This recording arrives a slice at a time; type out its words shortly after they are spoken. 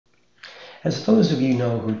As those of you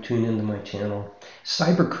know who tune into my channel,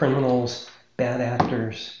 cybercriminals, bad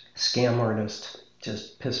actors, scam artists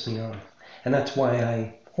just piss me off. And that's why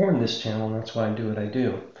I formed this channel, and that's why I do what I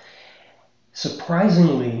do.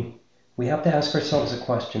 Surprisingly, we have to ask ourselves a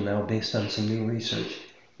question now based on some new research.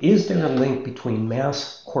 Is there a link between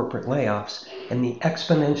mass corporate layoffs and the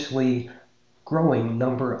exponentially growing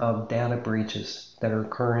number of data breaches that are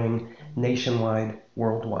occurring nationwide,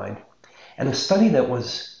 worldwide? And a study that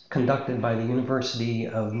was conducted by the University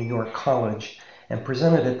of New York College and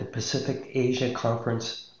presented at the Pacific Asia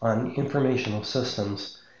Conference on Informational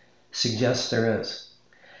Systems suggests there is.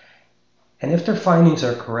 And if their findings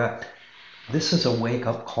are correct, this is a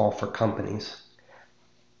wake-up call for companies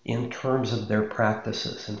in terms of their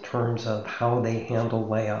practices, in terms of how they handle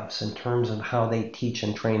layoffs, in terms of how they teach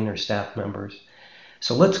and train their staff members.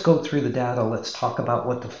 So let's go through the data. Let's talk about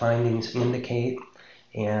what the findings indicate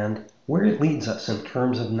and where it leads us in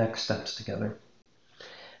terms of next steps together.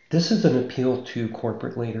 This is an appeal to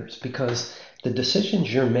corporate leaders because the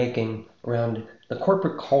decisions you're making around the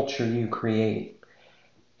corporate culture you create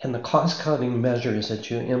and the cost-cutting measures that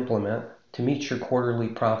you implement to meet your quarterly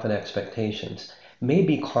profit expectations may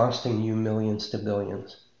be costing you millions to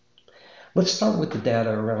billions. Let's start with the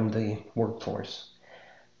data around the workforce.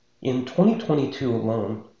 In 2022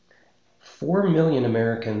 alone, 4 million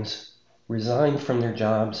Americans resigned from their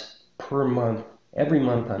jobs per month, every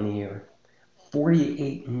month on the year.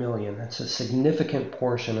 48 million, that's a significant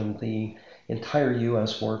portion of the entire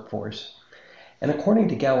U.S. workforce. And according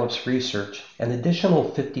to Gallup's research, an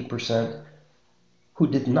additional 50% who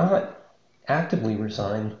did not actively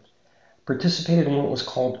resign participated in what was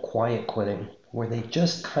called quiet quitting, where they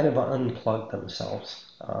just kind of unplugged themselves.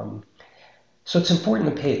 So it's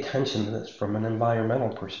important to pay attention to this from an environmental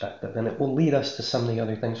perspective, and it will lead us to some of the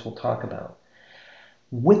other things we'll talk about.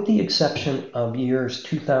 With the exception of years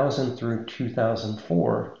 2000 through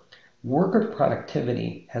 2004, worker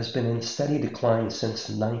productivity has been in steady decline since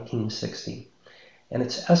 1960. And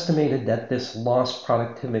it's estimated that this lost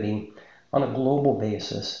productivity on a global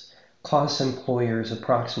basis costs employers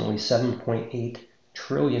approximately $7.8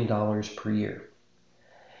 trillion per year.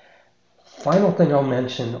 Final thing I'll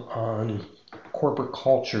mention on corporate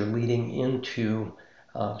culture leading into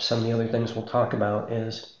some of the other things we'll talk about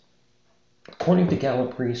is, according to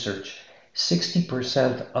Gallup research,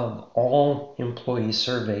 60% of all employees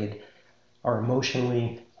surveyed are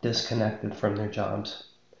emotionally disconnected from their jobs.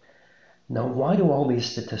 Now, why do all these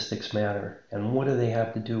statistics matter, and what do they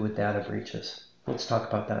have to do with data breaches? Let's talk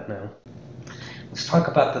about that now. Let's talk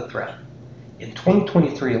about the threat. In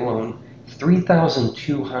 2023 alone,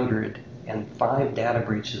 3,205 data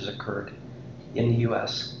breaches occurred in the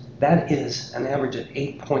U.S. That is an average of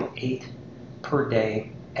 8.8 per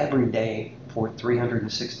day, every day, for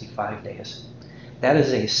 365 days. That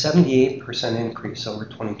is a 78% increase over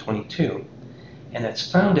 2022, and it's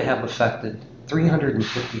found to have affected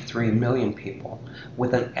 353 million people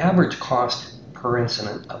with an average cost per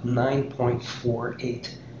incident of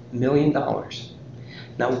 $9.48 million.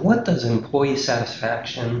 Now, what does employee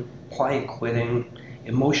satisfaction, quiet quitting,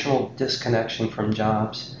 emotional disconnection from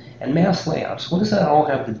jobs, and mass layoffs, what does that all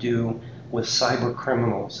have to do with cyber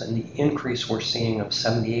criminals and the increase we're seeing of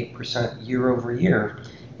 78% year over year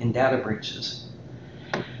in data breaches?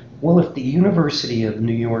 Well, if the University of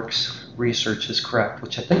New York's research is correct,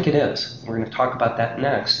 which I think it is, we're going to talk about that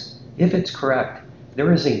next. If it's correct,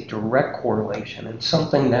 there is a direct correlation and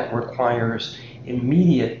something that requires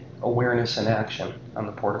immediate awareness and action on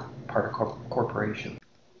the part of corporation.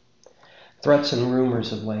 Threats and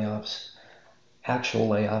rumors of layoffs, actual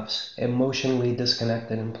layoffs, emotionally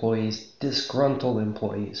disconnected employees, disgruntled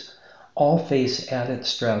employees, all face added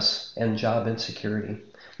stress and job insecurity,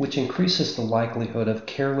 which increases the likelihood of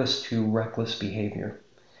careless to reckless behavior.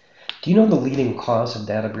 Do you know the leading cause of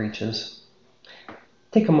data breaches?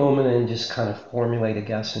 Take a moment and just kind of formulate a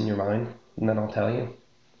guess in your mind, and then I'll tell you.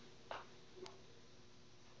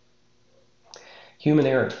 Human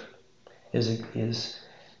error is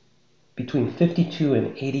between 52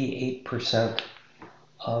 and 88%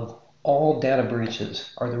 of all data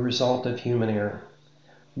breaches are the result of human error,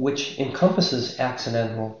 which encompasses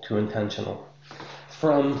accidental to intentional.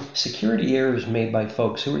 From security errors made by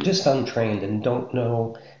folks who are just untrained and don't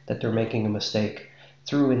know that they're making a mistake,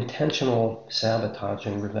 through intentional sabotage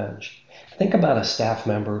and revenge. Think about a staff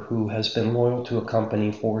member who has been loyal to a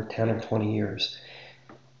company for 10 or 20 years.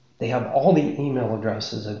 They have all the email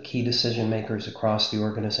addresses of key decision makers across the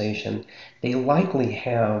organization. They likely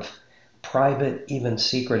have private, even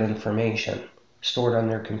secret information stored on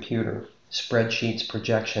their computer, spreadsheets,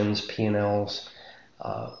 projections,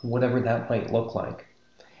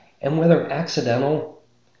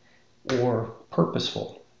 or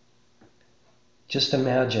purposeful. Just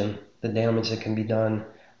imagine the damage that can be done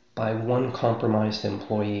by one compromised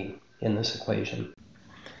employee in this equation.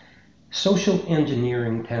 Social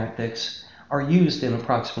engineering tactics are used in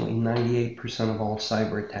approximately 98% of all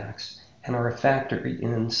cyber attacks and are a factor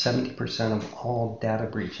in 70% of all data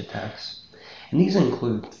breach attacks. And these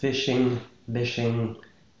include phishing, vishing,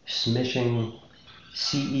 smishing,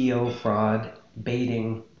 CEO fraud,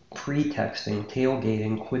 baiting, pretexting,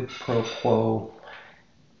 tailgating, quid pro quo,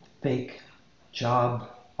 fake job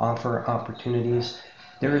offer opportunities.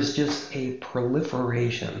 There is just a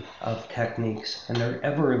proliferation of techniques, and they're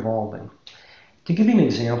ever evolving. To give you an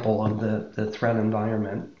example of the threat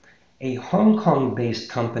environment, a Hong Kong-based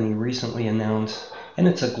company recently announced, and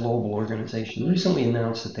it's a global organization, recently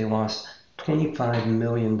announced that they lost $25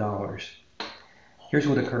 million. Here's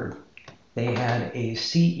what occurred. They had a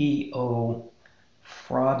CEO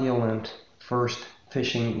fraudulent first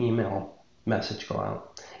phishing email message go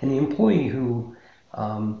out. And the employee who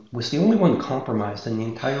was the only one compromised in the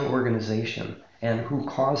entire organization and who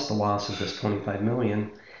caused the loss of this $25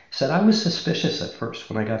 million said, I was suspicious at first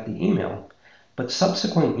when I got the email, but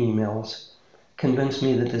subsequent emails convinced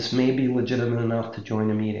me that this may be legitimate enough to join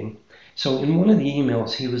a meeting. So in one of the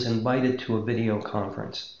emails, he was invited to a video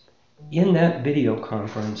conference. In that video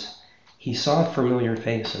conference, he saw familiar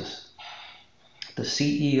faces. The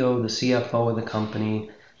CEO, the CFO of the company,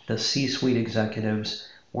 the C-suite executives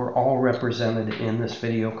were all represented in this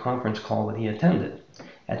video conference call that he attended.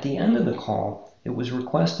 At the end of the call, it was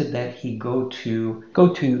requested that he go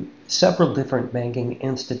to several different banking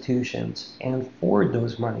institutions and forward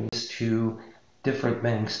those monies to different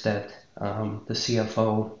banks that the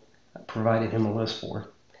CFO provided him a list for.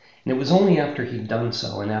 And it was only after he'd done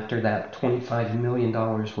so and after that $25 million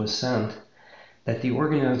was sent that the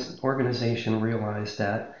organization realized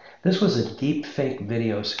that this was a deep fake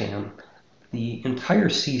video scam. The entire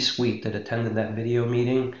C-suite that attended that video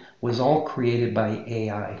meeting was all created by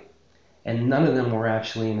AI, and none of them were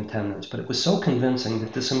actually in attendance. But it was so convincing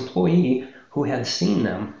that this employee who had seen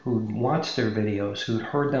them, who'd watched their videos, who'd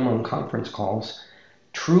heard them on conference calls,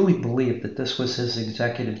 truly believed that this was his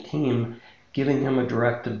executive team giving him a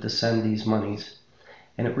directive to send these monies.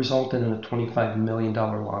 And it resulted in a $25 million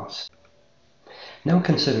loss. Now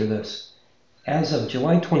consider this. As of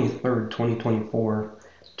July 23rd, 2024,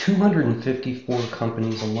 254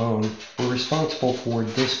 companies alone were responsible for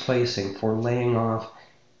displacing, for laying off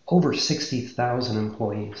over 60,000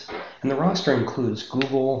 employees. And the roster includes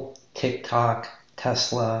Google, TikTok,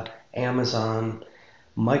 Tesla, Amazon,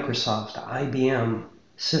 Microsoft, IBM,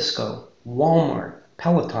 Cisco, Walmart,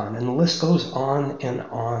 Peloton, and the list goes on and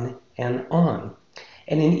on and on.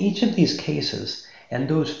 And in each of these cases, and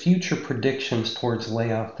those future predictions towards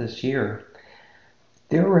layoff this year,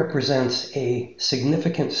 there represents a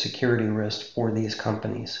significant security risk for these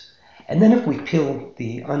companies. And then if we peel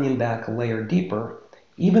the onion back a layer deeper,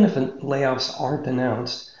 even if layoffs aren't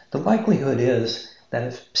announced, the likelihood is that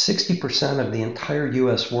if 60% of the entire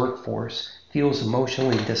US workforce feels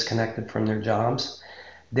emotionally disconnected from their jobs,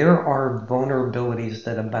 there are vulnerabilities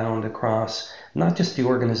that abound across not just the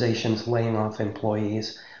organizations laying off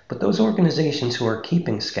employees, but those organizations who are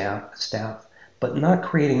keeping staff, but not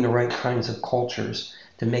creating the right kinds of cultures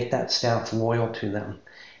to make that staff loyal to them,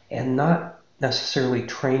 and not necessarily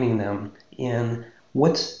training them in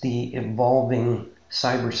what's the evolving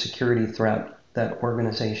cybersecurity threat that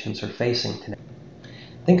organizations are facing today.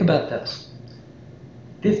 Think about this.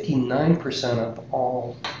 59% of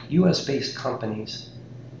all US-based companies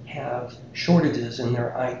have shortages in their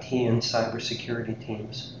IT and cybersecurity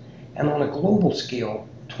teams. And on a global scale,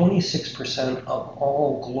 26% of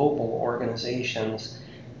all global organizations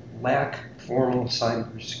lack formal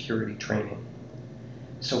cybersecurity training.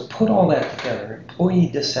 So put all that together, employee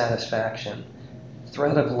dissatisfaction,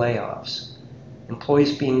 threat of layoffs,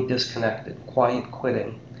 employees being disconnected, quiet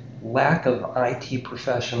quitting, lack of IT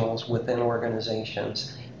professionals within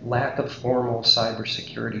organizations, lack of formal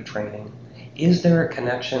cybersecurity training. Is there a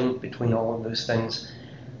connection between all of those things?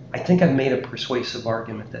 I think I've made a persuasive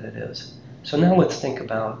argument that it is. So now let's think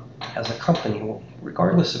about, as a company,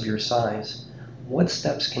 regardless of your size, what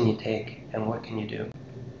steps can you take and what can you do?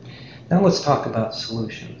 Now let's talk about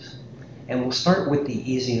solutions. And we'll start with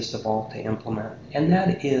the easiest of all to implement, and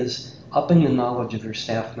that is upping the knowledge of your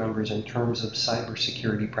staff members in terms of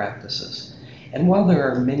cybersecurity practices. And while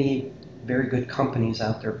there are many very good companies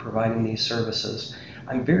out there providing these services,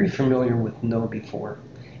 I'm very familiar with KnowBe4.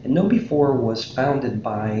 And KnowBe4 was founded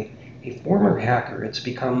by a former hacker. It's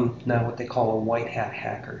become now what they call a white hat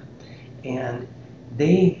hacker. And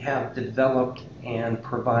they have developed and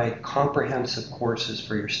provide comprehensive courses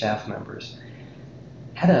for your staff members.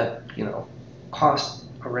 had a cost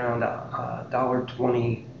around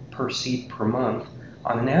 $1.20 per seat per month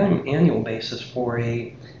on an annual basis for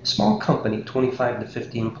a small company, 25 to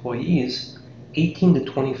 50 employees, $18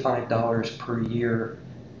 to $25 per year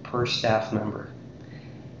per staff member.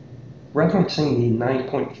 Referencing the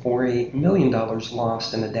 $9.48 million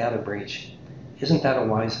lost in a data breach, isn't that a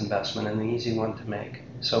wise investment and an easy one to make?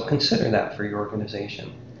 So consider that for your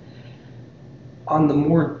organization. On the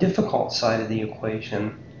more difficult side of the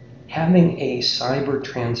equation, having a cyber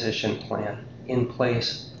transition plan in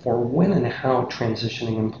place for when and how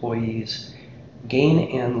transitioning employees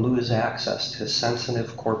gain and lose access to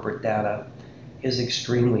sensitive corporate data is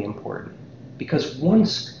extremely important. Because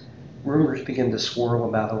once rumors begin to swirl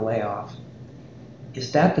about a layoff,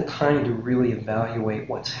 is that the time to really evaluate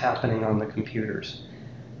what's happening on the computers?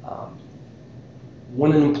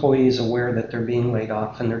 When an employee is aware that they're being laid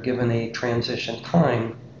off and they're given a transition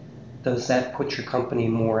time, does that put your company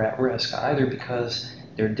more at risk? Either because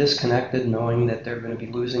they're disconnected knowing that they're going to be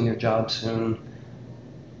losing their job soon,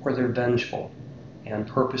 or they're vengeful and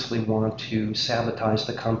purposely want to sabotage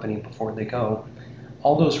the company before they go.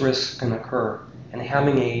 All those risks can occur, and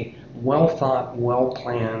having a well-thought,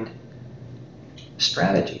 well-planned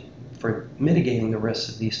strategy for mitigating the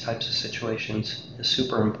risks of these types of situations is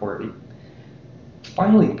super important.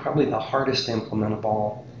 Finally, probably the hardest to implement of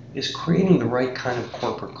all is creating the right kind of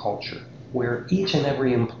corporate culture where each and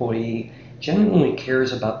every employee genuinely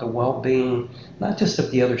cares about the well-being, not just of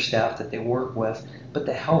the other staff that they work with, but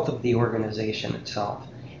the health of the organization itself.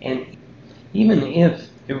 And even if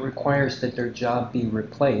it requires that their job be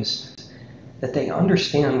replaced, that they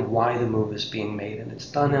understand why the move is being made, and it's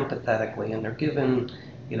done empathetically, and they're given,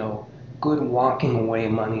 good walking away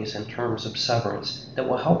monies in terms of severance that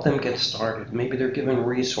will help them get started. Maybe they're given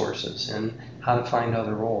resources and how to find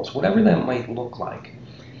other roles, whatever that might look like.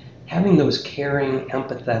 Having those caring,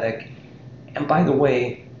 empathetic, and by the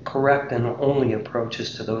way, correct and only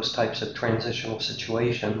approaches to those types of transitional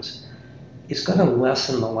situations is going to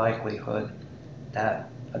lessen the likelihood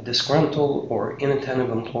that a disgruntled or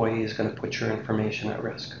inattentive employee is going to put your information at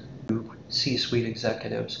risk. C-suite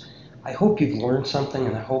executives, I hope you've learned something,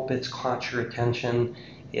 and I hope it's caught your attention,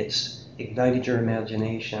 it's ignited your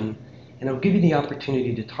imagination, and it'll give you the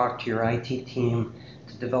opportunity to talk to your IT team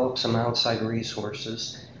to develop some outside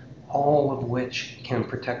resources, all of which can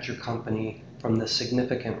protect your company from the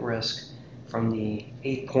significant risk from the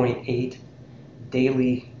 8.8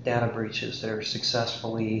 daily data breaches that are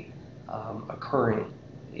successfully occurring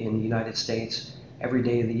in the United States every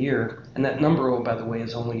day of the year. And that number, by the way,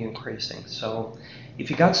 is only increasing. So if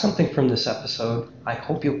you got something from this episode, I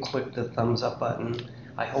hope you'll click the thumbs up button.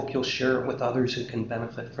 I hope you'll share it with others who can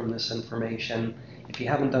benefit from this information. If you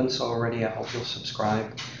haven't done so already, I hope you'll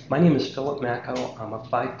subscribe. My name is Philip Macko. I'm a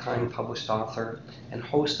 5-time published author and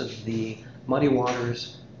host of the Muddy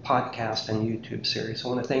Waters podcast and YouTube series. I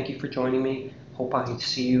want to thank you for joining me. Hope I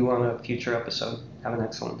see you on a future episode. Have an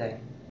excellent day.